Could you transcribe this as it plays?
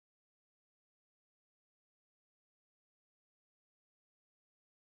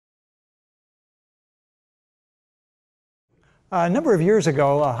A number of years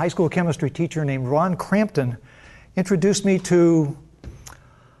ago, a high school chemistry teacher named Ron Crampton introduced me to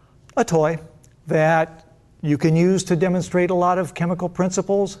a toy that you can use to demonstrate a lot of chemical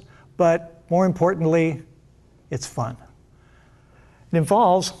principles, but more importantly, it's fun. It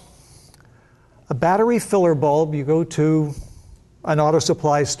involves a battery filler bulb. You go to an auto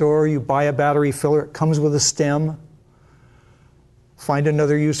supply store, you buy a battery filler, it comes with a stem. Find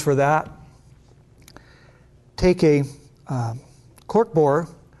another use for that. Take a cork borer,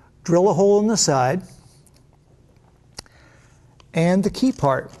 drill a hole in the side, and the key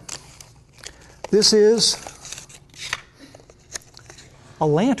part. This is a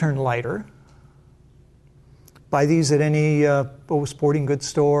lantern lighter. Buy these at any sporting goods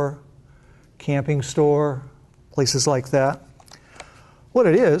store, camping store, places like that. What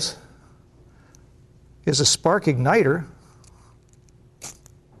it is a spark igniter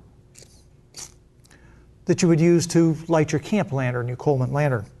that you would use to light your camp lantern, your Coleman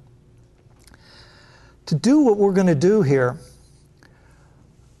lantern. To do what we're going to do here,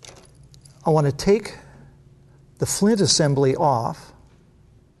 I want to take the flint assembly off,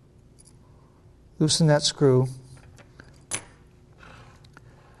 loosen that screw.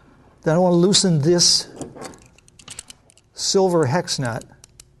 Then I want to loosen this silver hex nut.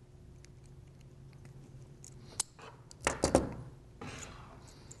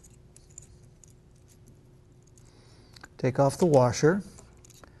 Take off the washer.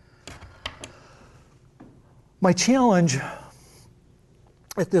 My challenge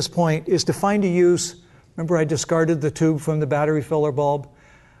at this point is to find a use. Remember, I discarded the tube from the battery filler bulb?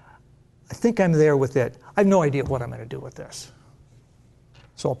 I think I'm there with it. I have no idea what I'm going to do with this.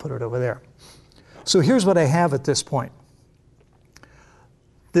 So I'll put it over there. So here's what I have at this point.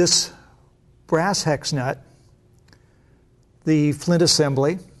 This brass hex nut, the flint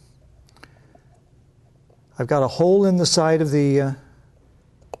assembly. I've got a hole in the side of the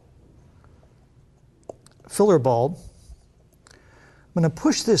filler bulb. I'm going to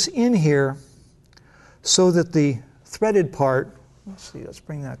push this in here so that the threaded part, let's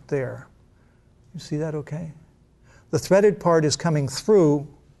bring that there. You see that okay? The threaded part is coming through.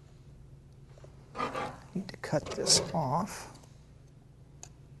 I need to cut this off.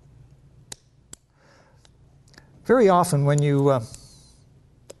 Very often when you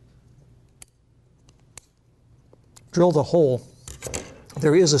drill the hole,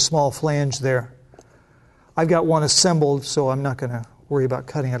 there is a small flange there. I've got one assembled, so I'm not going to worry about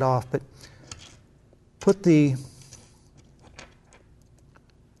cutting it off, but put the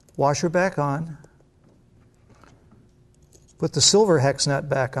washer back on, put the silver hex nut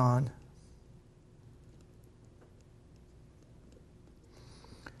back on,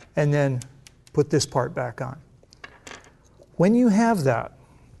 and then put this part back on. When you have that,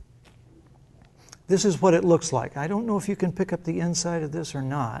 this is what it looks like. I don't know if you can pick up the inside of this or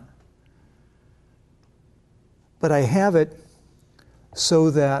not, but I have it so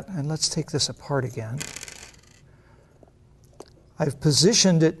that, and let's take this apart again. I've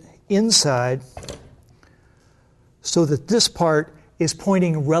positioned it inside so that this part is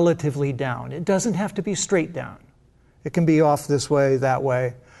pointing relatively down. It doesn't have to be straight down. It can be off this way, that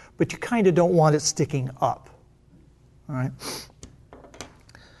way, but you kind of don't want it sticking up. All right?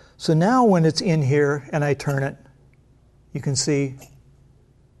 So now when it's in here and I turn it, you can see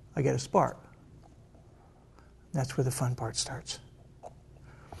I get a spark. That's where the fun part starts.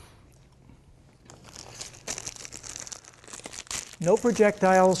 No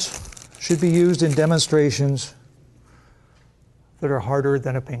projectiles should be used in demonstrations that are harder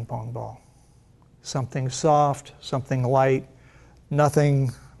than a ping pong ball. Something soft, something light,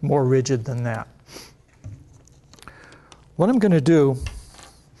 nothing more rigid than that. What I'm going to do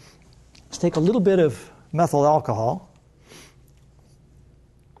is take a little bit of methyl alcohol.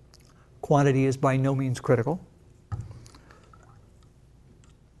 Quantity is by no means critical. I'm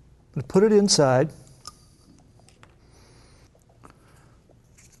going to put it inside.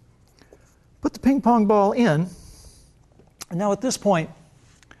 Put the ping pong ball in. And now at this point,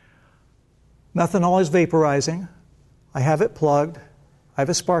 methanol is vaporizing. I have it plugged. I have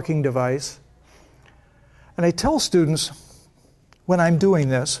a sparking device. And I tell students when I'm doing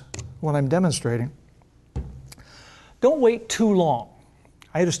this, when I'm demonstrating, don't wait too long.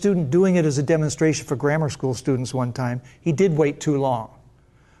 I had a student doing it as a demonstration for grammar school students one time. He did wait too long.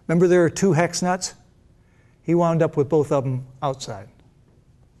 Remember there are two hex nuts? He wound up with both of them outside.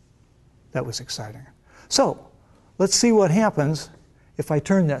 That was exciting. So, let's see what happens if I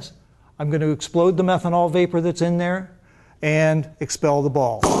turn this. I'm going to explode the methanol vapor that's in there and expel the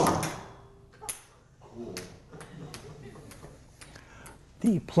ball.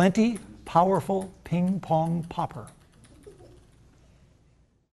 The plenty powerful ping pong popper.